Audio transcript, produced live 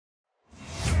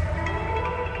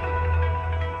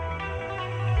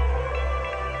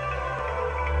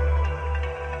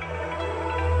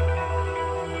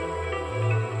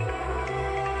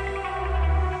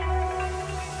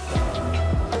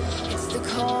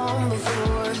calm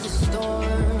before the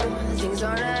storm. Things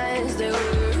aren't as they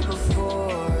were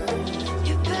before.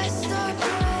 You best start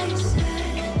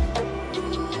bracing.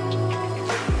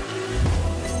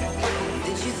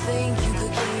 Did you think you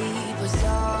could keep us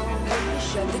out?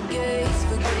 Shut the gates,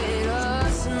 forget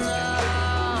us now.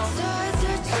 Tides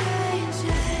are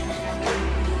changing.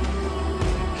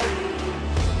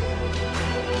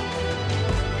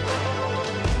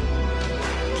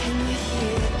 Can you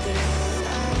hear the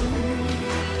sound?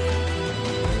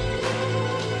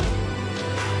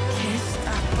 Can't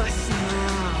stop us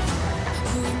now.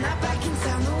 We're not back in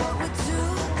town, know what we're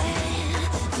doing.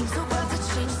 Things are about to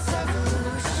change, it's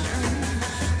revolution.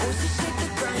 Voices shake the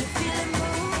ground, you feel it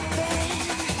moving.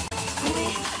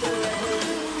 With the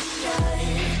revolution.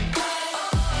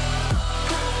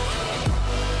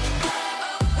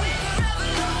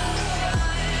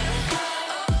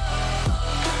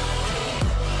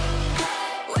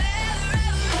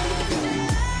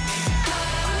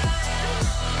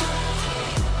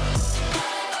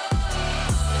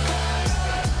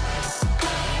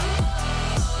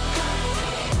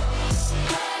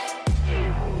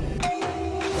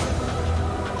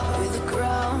 With the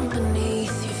ground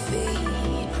beneath your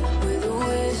feet, with a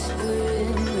whisper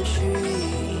in the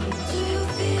tree. Do you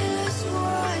feel us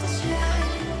watching?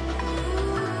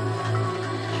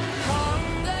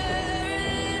 Hunger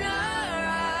in our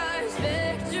eyes,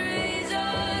 victories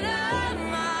on our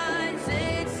minds.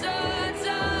 It's our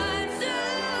time to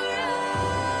rise.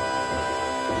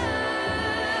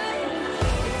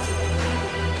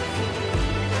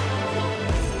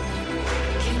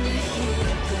 Can you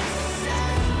hear the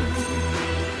sound?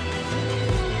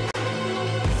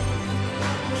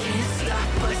 Can't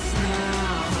stop us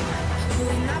now.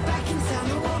 We're not back in town,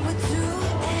 know what we're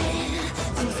doing.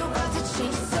 Things are about to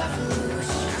change, it's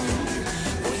revolution.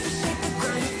 Voices shake the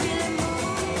ground, you feel it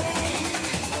moving.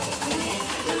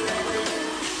 With the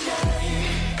revolution.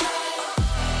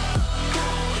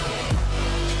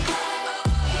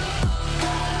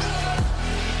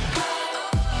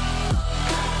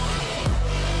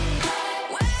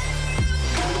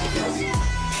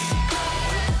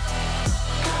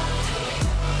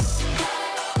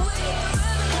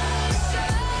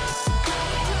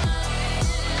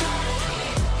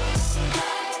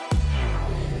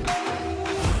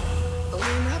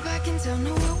 We're not back in town,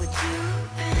 know what we're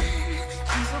doing.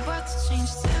 Things are about to change,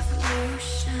 it's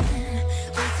evolution.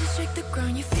 Voices shake the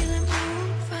ground, you feel it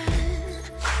moving.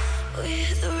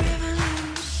 With the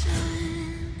revolution.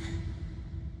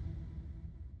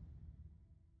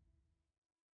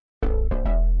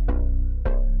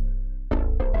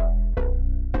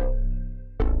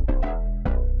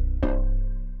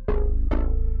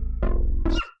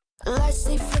 Lights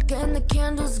they flicker and the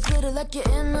candles glitter like you're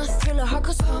in a thriller. Heart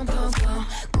goes pum pum pum.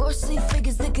 Ghostly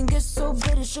figures they can get so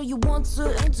bitter. Sure you want to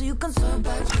until you can turn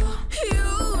back. You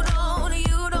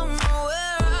don't know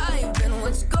where I've been.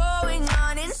 What's going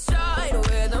on inside?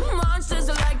 Where the monsters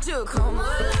like to come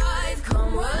alive,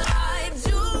 come alive.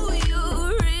 Do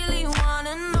you really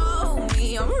wanna know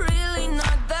me? I'm really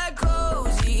not that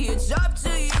cozy. It's up to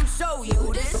you, so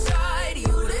you decide,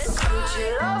 you decide. Would you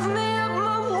love me up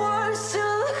my words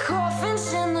till the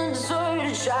coffin's in the dirt?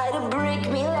 Try to break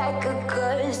me like a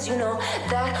curse, you know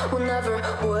that will never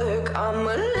work. I'm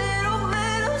a little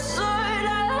bit absurd.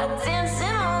 I like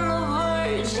dancing on the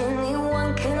verge.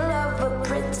 Anyone can love a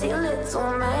pretty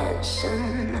little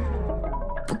mansion,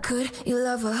 but could you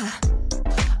love a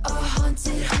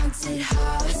haunted, haunted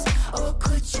house? Or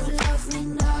could you love me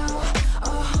now? A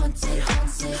haunted,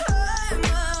 haunted. I'm a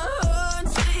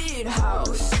haunted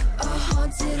house. A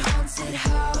haunted, haunted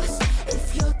house.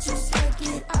 If you'll just check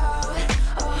it out.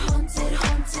 A haunted,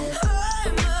 haunted.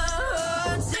 I'm a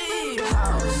haunted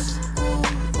house.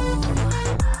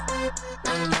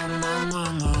 Na, na, na, na,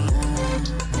 na.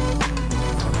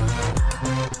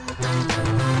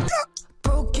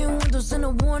 Broken windows and a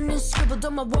warning scribbled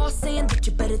on my wall saying that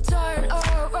you better turn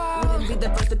around. Wouldn't be the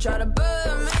first to try to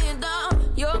burn me down.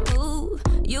 Your move,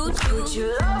 you do. Would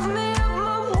you love me up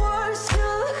my words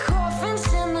till the coffin's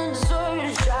in the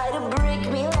dirt? Try to break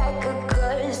me like a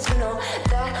curse, you know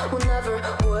that will never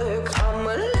work. I'm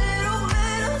a little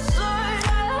bit absurd.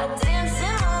 I like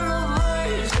dancing on the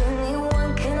verge.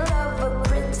 Anyone can love a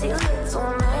pretty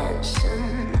little mansion,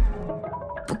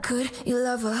 but could you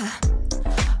love a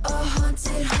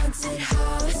haunted, haunted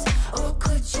house? Or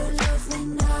could you love me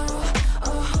now? A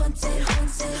haunted,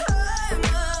 haunted. I'm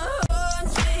a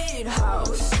haunted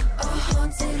house. A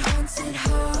haunted, haunted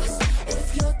house.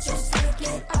 If you'll just take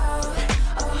it out.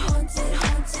 A haunted,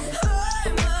 haunted.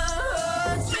 I'm a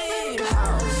haunted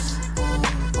house.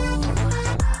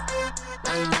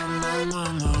 Na, na, na,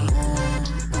 na.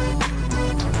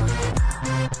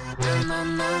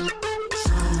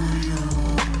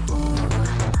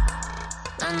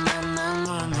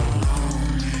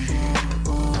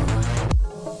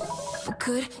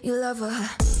 love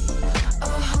a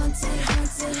haunted,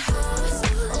 haunted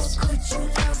house? Or could you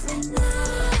love me now?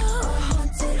 A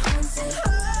haunted, haunted,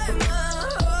 I'm a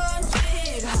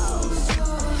haunted house. You're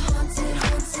a haunted,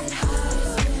 haunted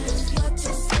house. You're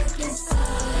just stuck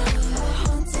inside. A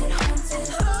haunted, haunted,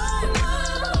 I'm a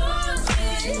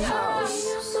haunted house.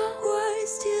 My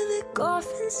words till the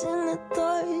coffins in the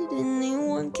third.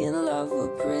 Anyone can love a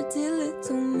pretty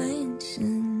little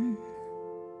mansion.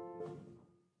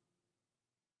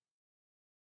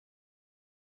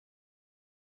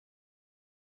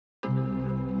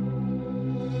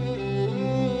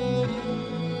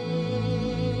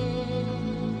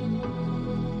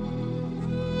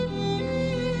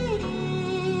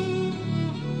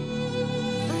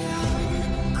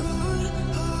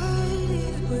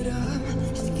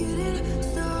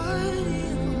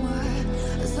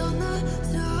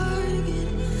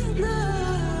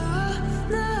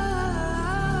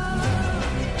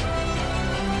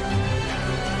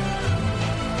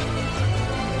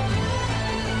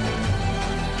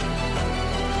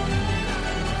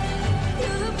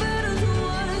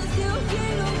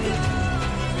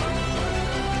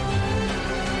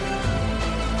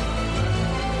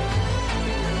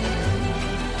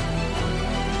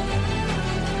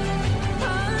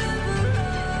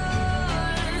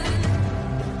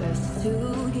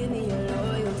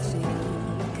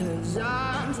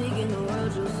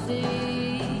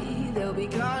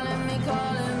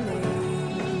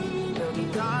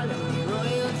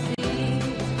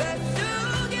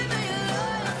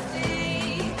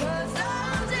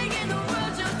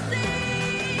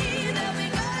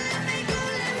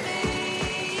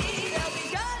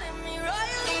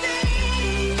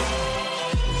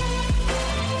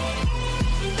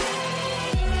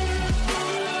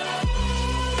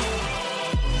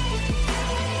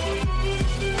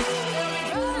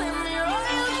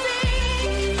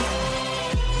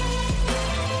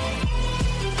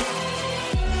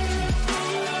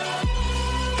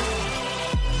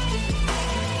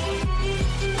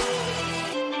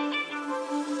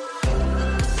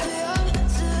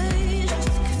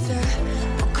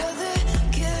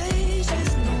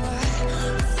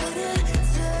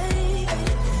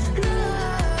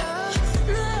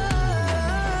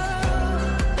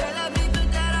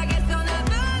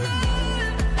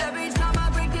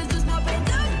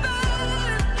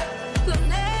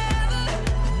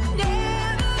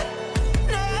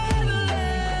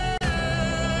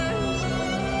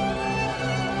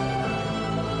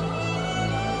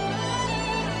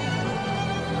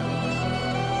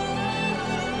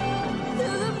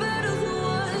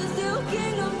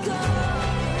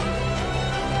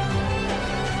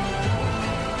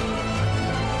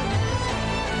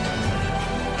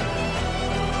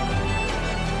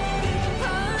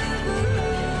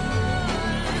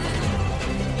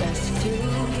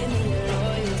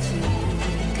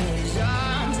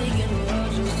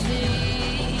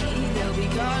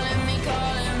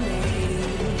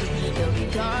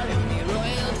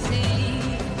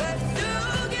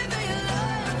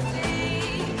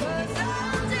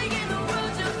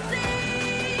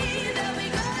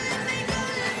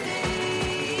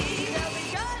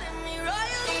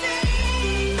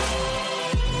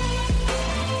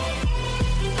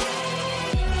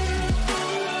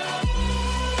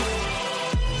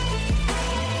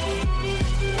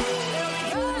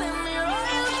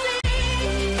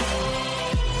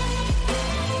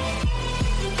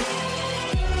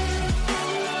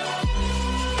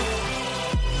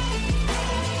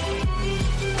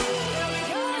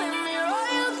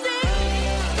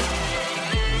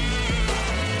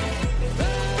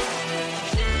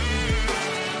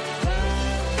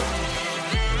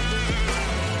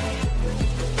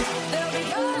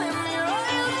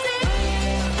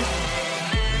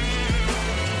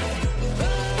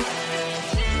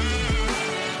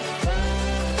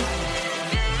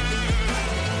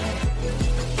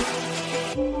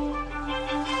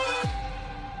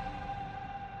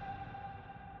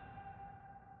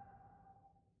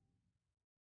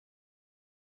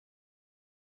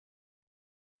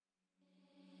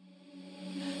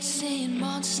 Seeing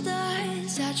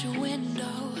monsters at your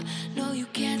window. No, you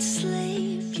can't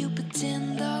sleep, you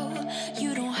pretend though.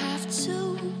 You don't have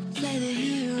to play the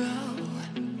hero.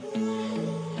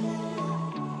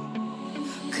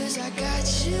 'Cause I got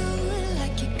you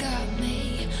like you got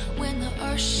me. When the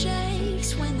earth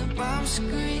shakes, when the bombs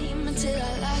scream, until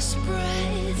our last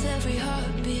breath, every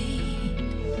heartbeat.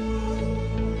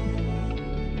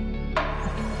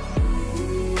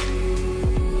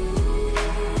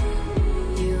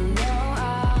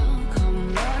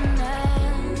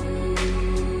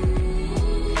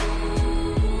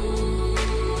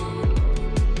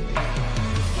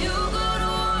 You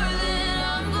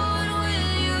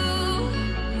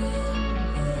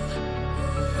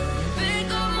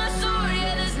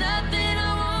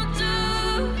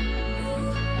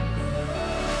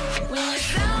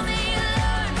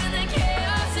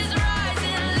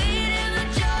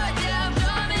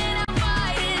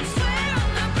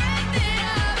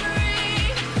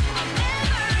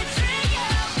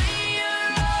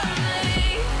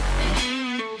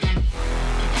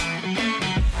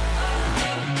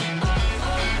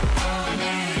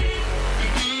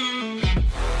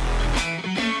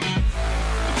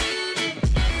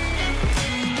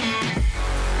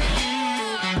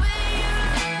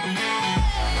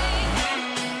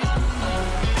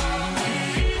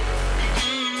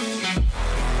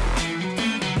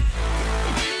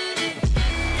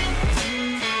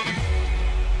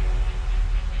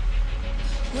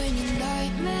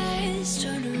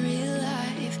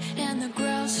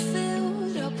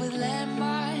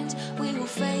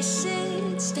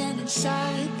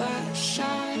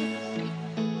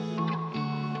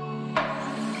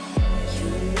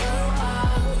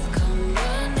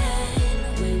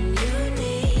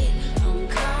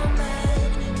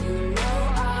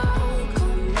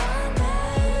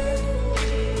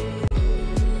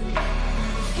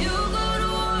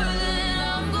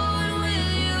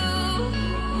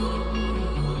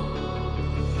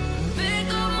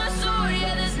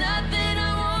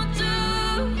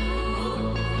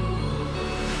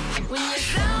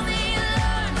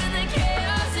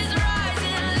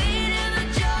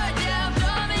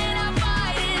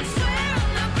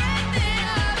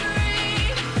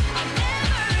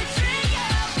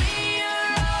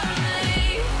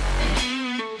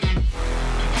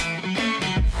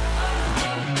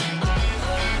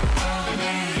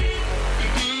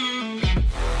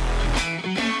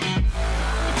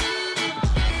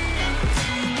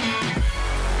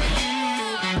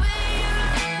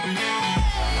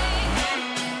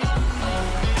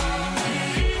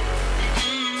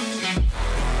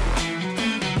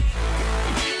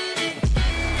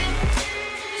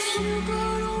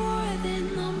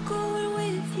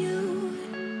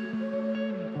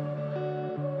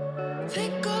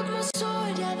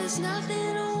there's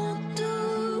nothing I won't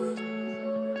do.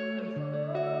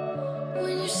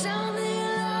 When you sound the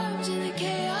alarms and the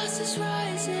chaos is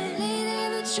rising,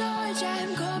 leading the charge,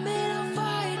 I'm coming, I'll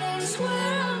fight. I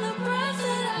swear on the breath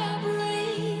that I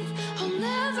breathe, I'll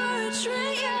never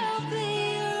retreat, yeah, I'll be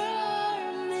your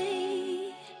army.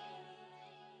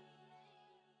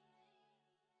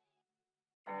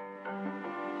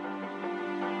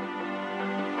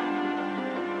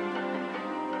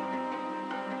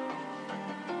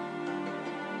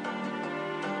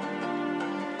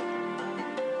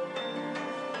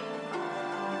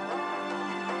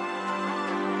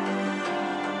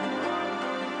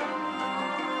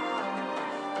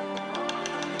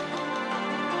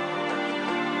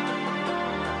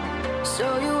 So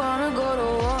you wanna go to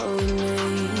war with me?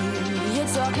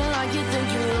 You're talking like you think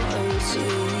you're royalty.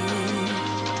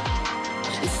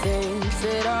 You think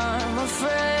that I'm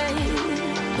afraid,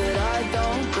 but I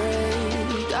don't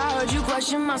break. I heard you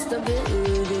question my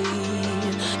stability.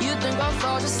 You think I'll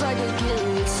fall just like a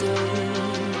guillotine,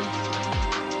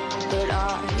 but I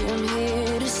am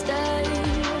here to stay.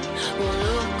 Won't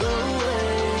look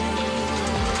away.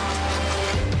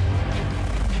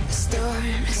 The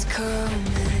storm is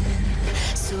coming,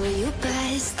 so you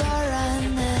better start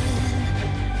running.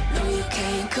 No, you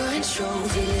can't control,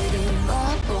 feel it in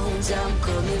my bones. I'm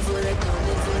coming for the,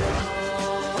 coming for the.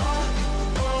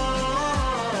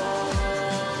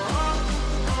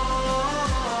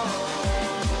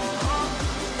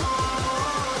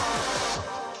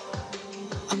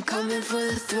 I'm coming for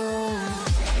the throne.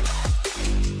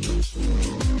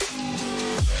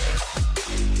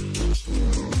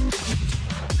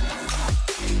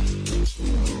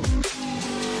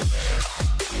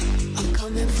 I'm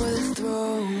coming for the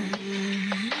throne.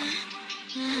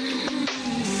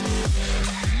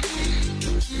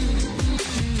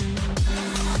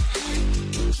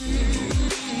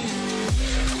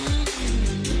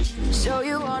 So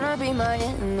you wanna be my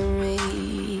enemy?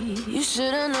 You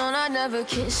should've known I'd never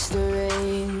kiss the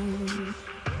rain.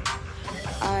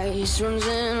 Ice runs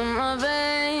in my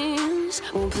veins,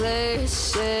 won't play it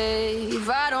safe.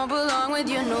 I don't belong with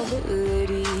your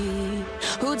nobility.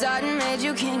 Who died and made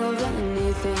you king of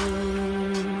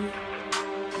anything?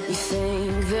 You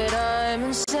think that I'm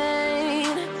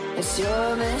insane? It's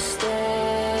your mistake.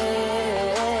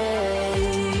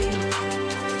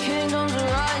 Kingdoms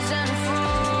rise and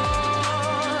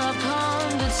fall, I've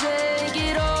come to take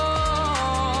it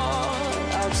all.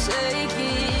 I'll take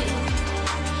it,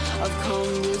 I've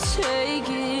come to take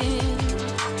it.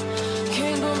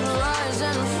 Kingdoms rise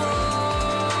and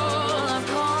fall, I've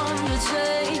come to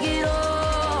take it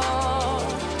all.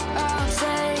 I'll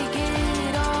take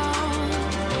it all.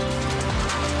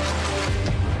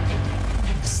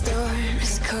 The storm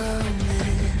is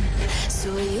coming, so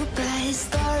you better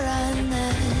start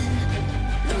running.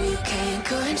 No, you can't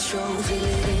control, feel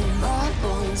it in my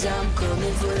bones. I'm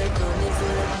coming for the, coming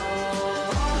for the.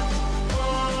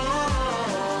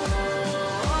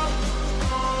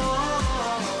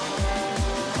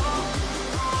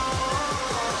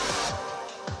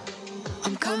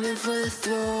 I'm coming for the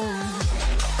throne.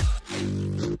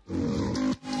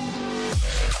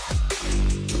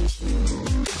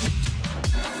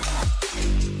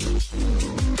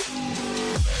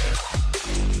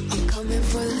 I'm coming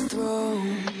for the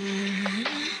throne.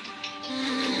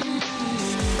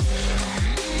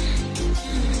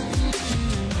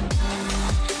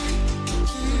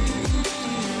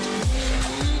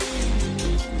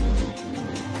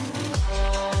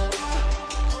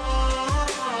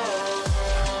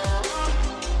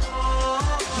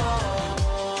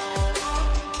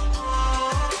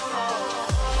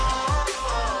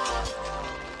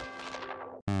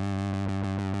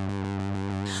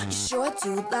 Sure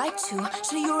do like to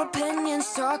share your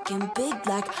opinions, talking big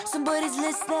like somebody's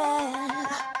listening.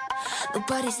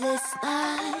 Nobody's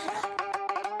listening.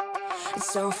 It's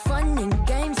so fun and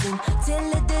games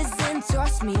until it doesn't.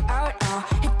 Toss me out, I'll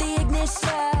hit the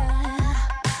ignition.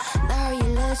 Now you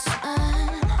listen.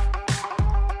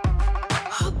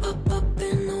 Hop up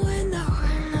in the window.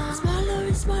 Smaller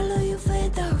and smaller you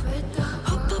fade out.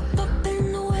 Hop up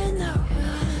in the window.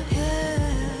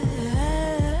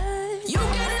 You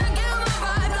cannot get my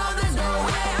vibe, no, there's no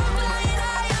way. I'm flying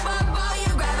high above all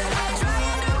your gravity,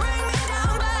 trying to bring me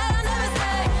down, but I'll never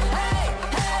stay. Hey,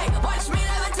 hey, watch me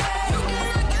levitate. You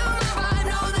cannot get my vibe,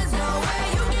 no, there's no way.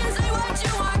 You can say what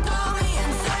you want, call me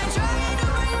insane, trying to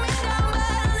bring me down, but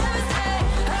I'll never stay.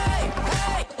 Hey,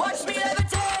 hey, watch me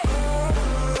levitate.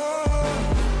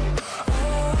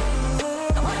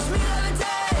 Watch me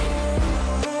levitate.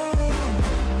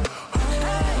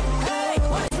 Hey, hey,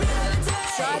 watch me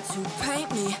levitate. Try to paint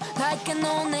me like an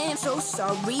old name, so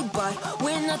sorry, but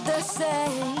when not the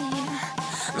same.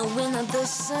 No, we're not the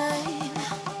same.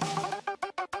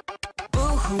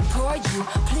 Boo-hoo, poor you,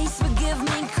 please forgive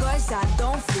me, cause I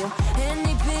don't feel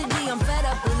any pity. I'm fed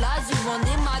up with lies, you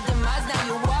wanted my demise. Now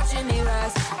you're watching me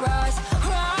rise, rise,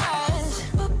 rise.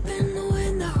 Up in the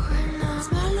window,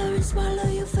 smaller and smaller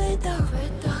you fade out.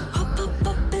 Up, up,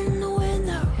 up in the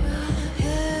window,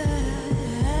 yeah.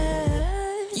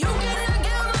 You cannot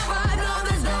get my vibe, no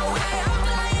there's no way. I'm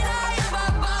flying high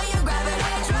above all your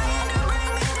gravity, trying to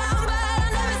bring me down, but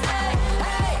I'll never stay.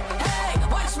 Hey, hey,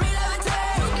 watch me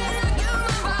levitate. You cannot get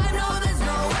my vibe, no there's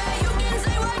no way. You can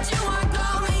say what you want,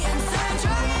 call me insane,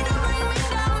 trying to bring me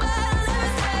down, but I'll never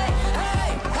stay. Hey,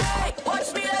 hey, watch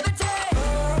me levitate.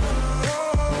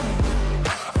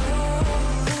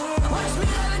 Watch me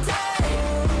levitate.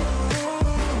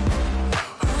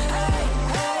 Hey,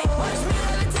 hey, watch me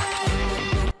levitate.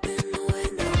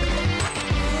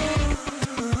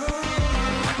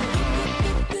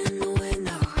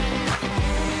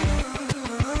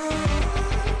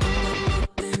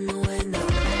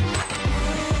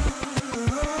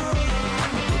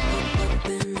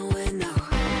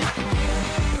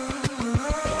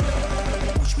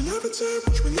 Watch me levitate,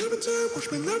 watch me levitate, watch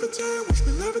me levitate, watch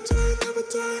me levitate,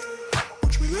 levitate.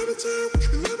 Watch me levitate, watch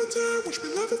me levitate, watch me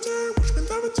levitate, watch me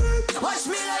levitate. Watch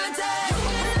me levitate. You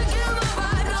cannot get my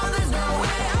vibe, no there's no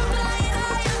way. I'm flying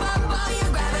high above all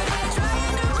your gravity,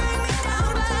 trying to bring me down,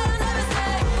 but I'll never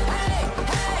stay. Hey,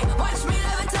 hey, watch me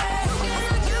levitate. You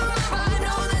cannot get my vibe,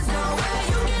 no there's no way.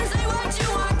 You can say what you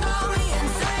want, call me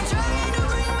insane, trying to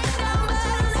bring me down, but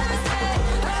I'll never stay.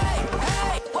 Hey,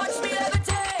 hey, watch me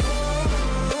levitate.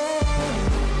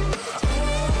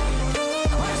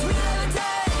 Watch me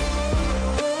levitate.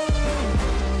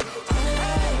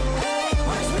 Hey, hey,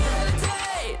 watch me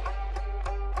levitate.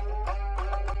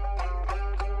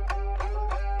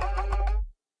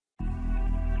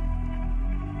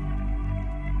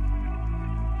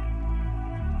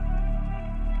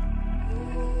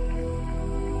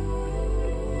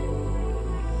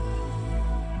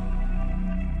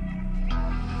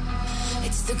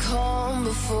 It's the calm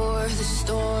before the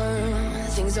storm.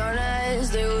 Things aren't as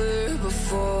they were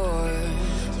before.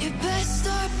 You best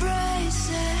start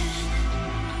bracing.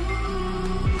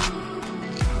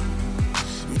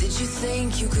 Did you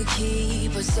think you could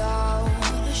keep us out?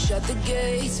 Shut the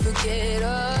gates, forget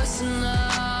us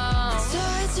now.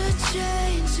 Tides are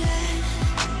changing.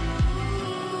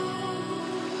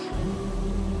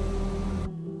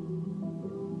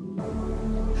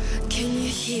 Can you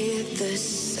hear the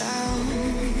sound?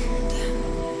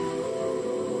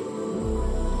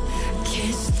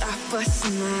 Can't stop us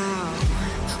now.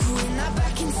 We're not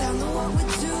back in town, know what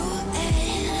we're doing.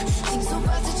 Things are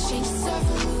about to change, it's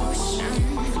evolution.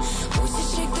 Voices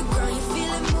shake the ground, you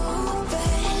feel it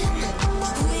moving.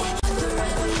 We're the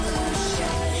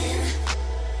revolution.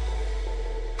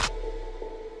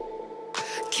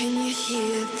 Can you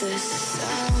hear the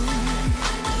sound?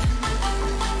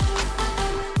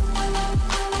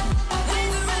 We're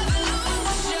the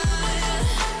revolution.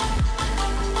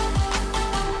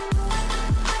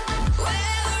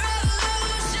 We're the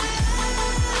revolution.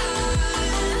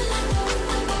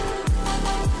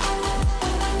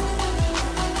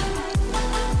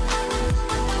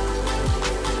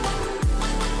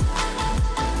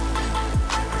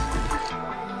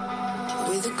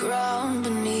 We're the ground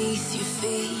beneath your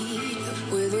feet.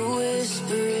 We're the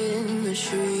whisper in the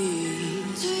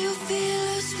trees. Do you feel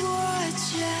us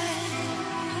watching?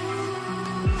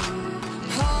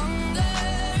 Hunger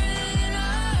in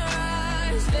our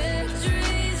eyes,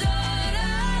 victories on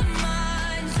our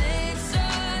minds. It's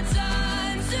our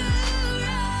time to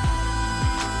rise.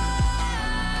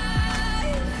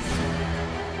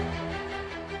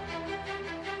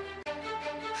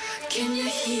 Can you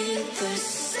hear the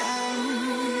sound?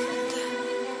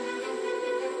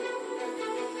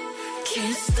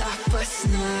 Can't stop us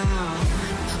now.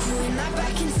 We're not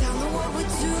back in town, know what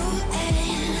we're doing.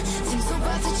 Things are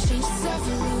about to change, it's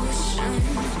evolution.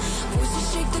 Voices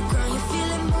shake the ground, you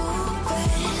feel it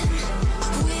moving.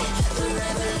 We're the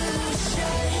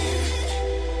revolution.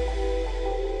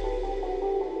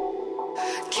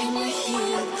 Can you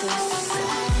hear the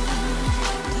sound?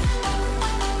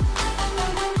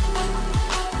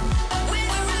 We're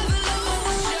the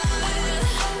revolution.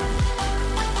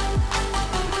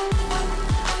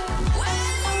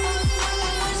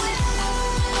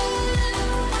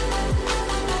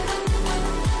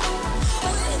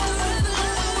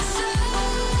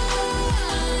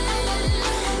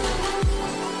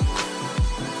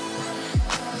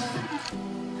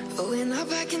 We're not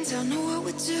back in town, know what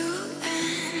we're doing.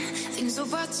 Things are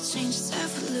about to change, it's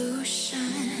evolution.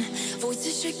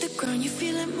 Voices shake the ground, you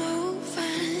feel it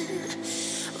moving.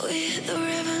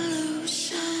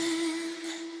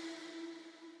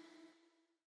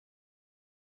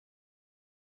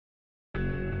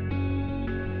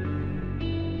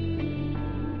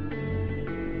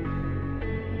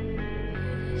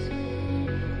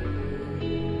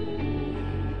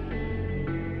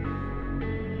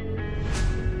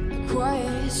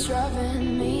 it's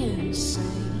driving me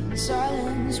insane.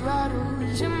 Silence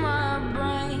rattles in my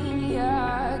brain.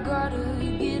 Yeah, I gotta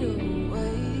get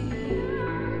away.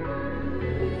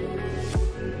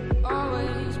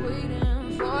 Always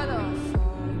waiting for the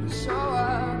phone, so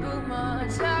I built my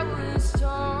towers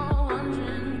tall,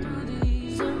 wandering through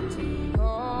these empty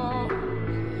halls.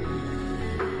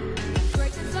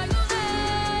 Breaking cycle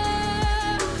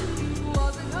now,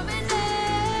 walls are coming down.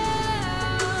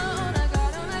 I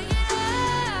gotta make it out.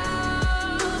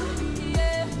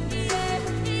 Yeah, yeah,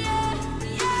 yeah,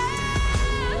 yeah.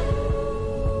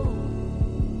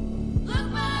 Look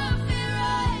my fear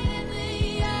right in the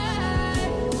eye.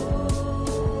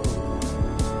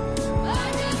 I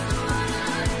just wanna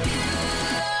feel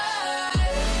alive.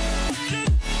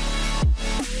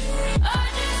 I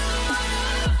just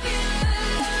wanna feel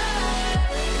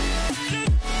alive.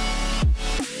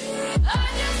 I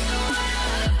just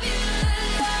wanna feel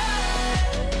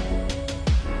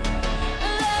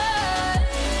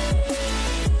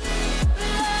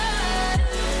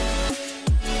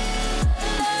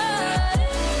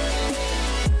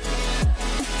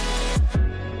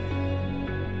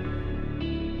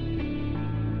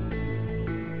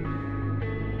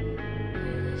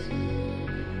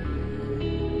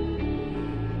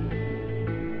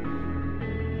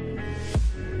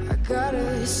I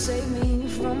gotta save me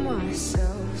from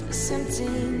myself. This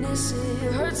emptiness,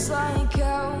 it hurts like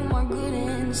hell. My good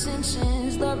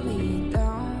intentions let me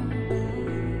down.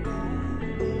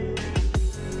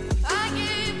 I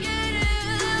keep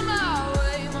getting in my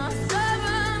way. My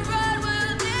stubborn pride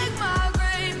will dig my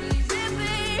grave. Please hit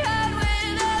me hard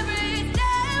with every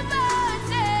step I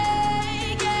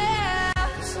take.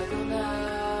 Yeah, cycle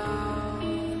down,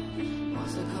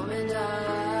 walls are coming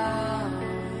down.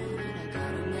 I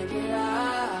gotta make it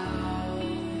out.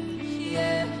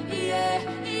 Yeah, yeah,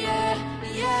 yeah,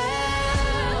 yeah.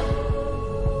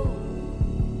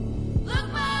 Look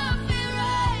my fear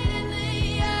right in the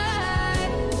eye.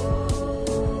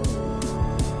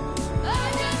 I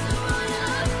just wanna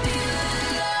feel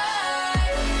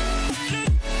alive.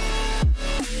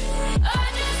 I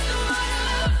just wanna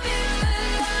feel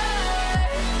alive.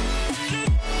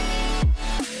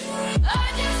 I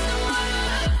just wanna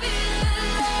feel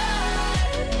alive.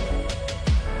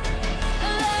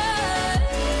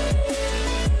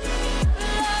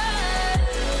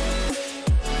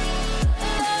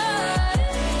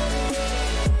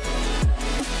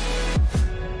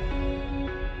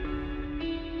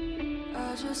 I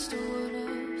just wanna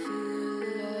feel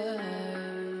alive.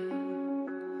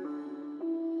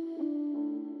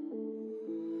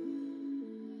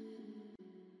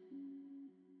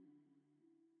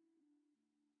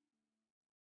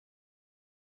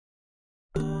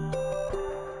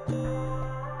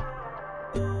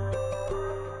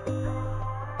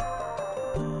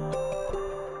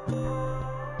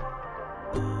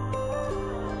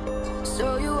 So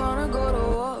you wanna go to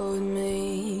war with me?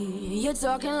 You're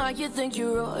talking like you think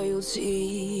you're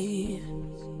royalty.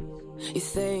 You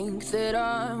think that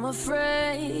I'm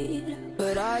afraid,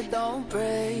 but I don't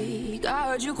break. I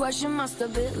heard you question my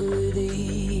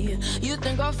stability. You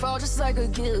think I'll fall just like a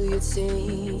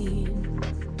guillotine,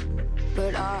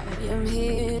 but I am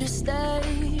here to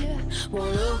stay.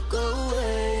 Won't look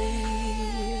away.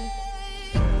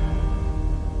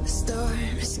 The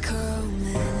storm is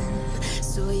coming,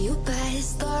 so you better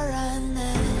start running.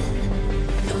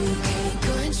 No, you can't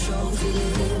control, feel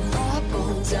it in my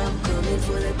bones. I'm coming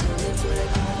for the, coming for the.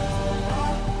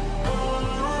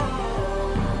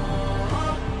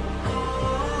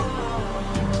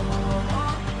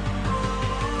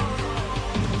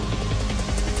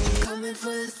 Coming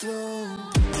for the throne.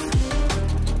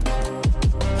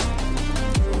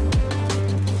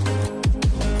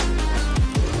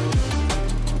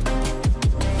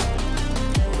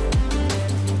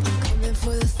 Coming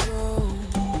for the throne.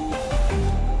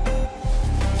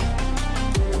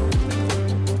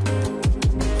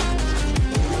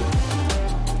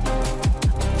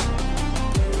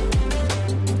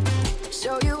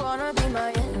 So you wanna be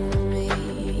my enemy?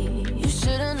 You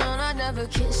should've known I'd never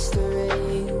kiss the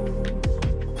rain.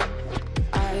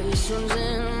 Ice runs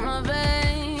in my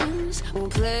veins,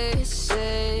 won't play it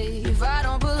safe. I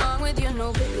don't belong with your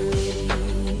nobility.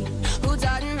 Who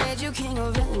died and made you king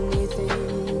of anything?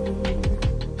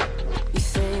 You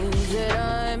think that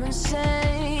I'm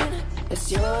insane?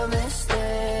 It's your mistake.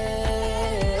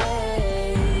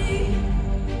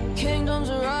 Kingdoms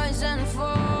rise and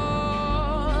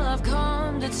fall. I've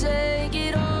come to take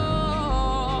it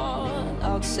all.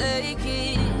 I'll take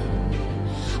it.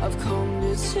 I've come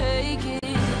to take it.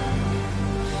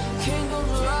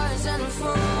 Kingdoms rise and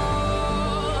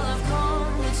fall.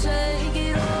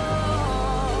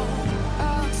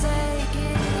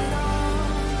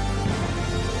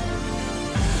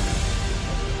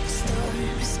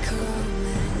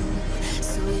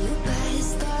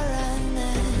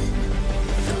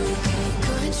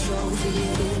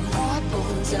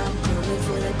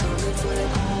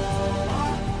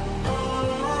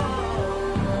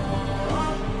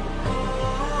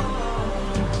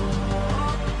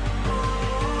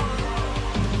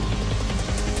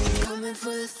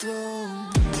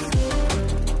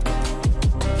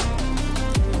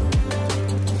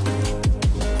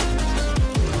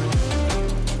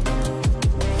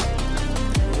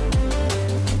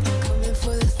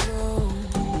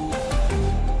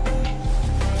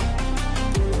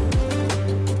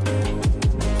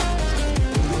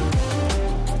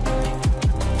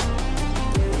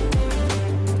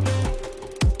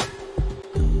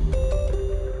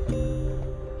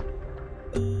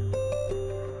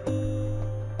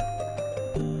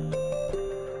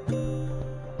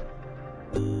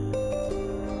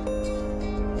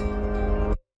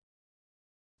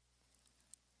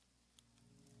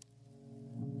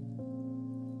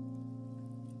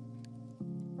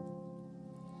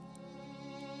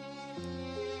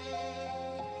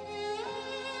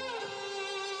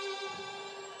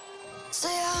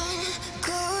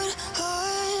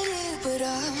 but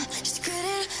I'm just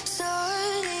getting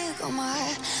started. Got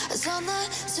my eyes on the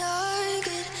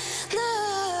target. No,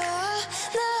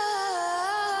 no.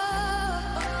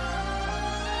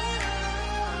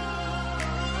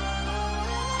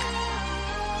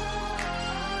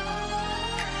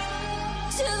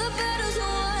 Till the battle's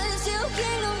won, till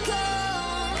kingdom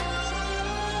come.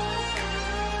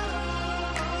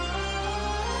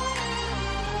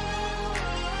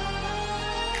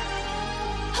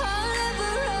 I'll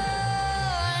never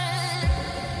run.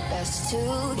 Best to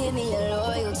give me your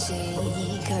loyalty,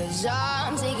 'cause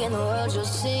I'm taking the world, you'll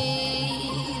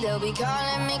see. They'll be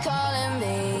calling me,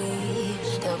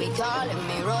 they'll be calling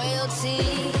me royalty.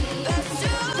 Best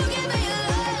to give me your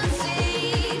loyalty,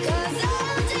 'cause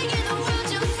I'm taking the world,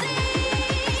 you'll see.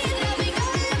 They'll be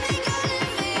calling me,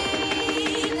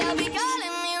 they'll be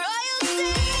calling me royalty.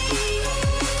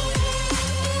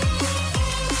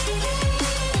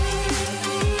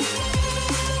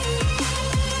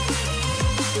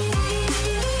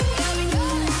 They'll be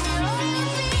calling me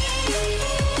royalty.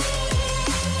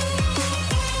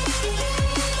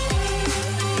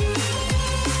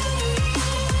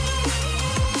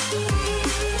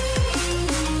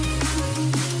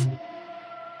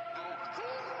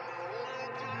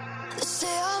 They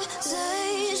say I'm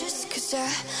dangerous 'cause I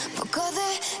broke all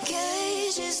their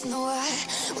cages. No, I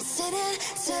won't sit and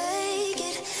take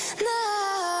it. No,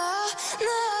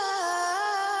 no.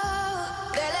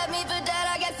 They left me for dead,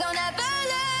 I guess I'll never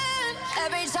learn.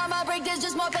 Every time I break, there's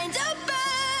just more pain to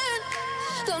burn.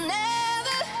 They'll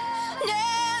never,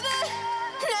 never,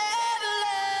 never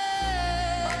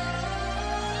learn.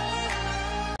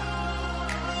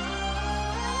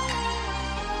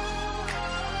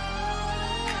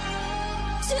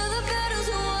 Till the battle's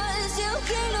won, till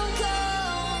kingdom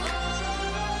come.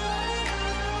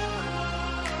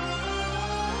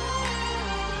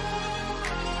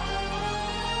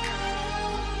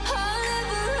 I'll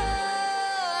never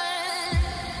run.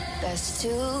 Best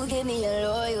to give me your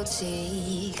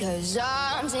loyalty, 'cause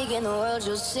I'm taking the world,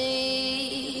 you'll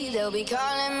see. They'll be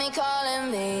calling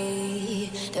me,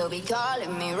 they'll be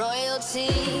calling me royalty.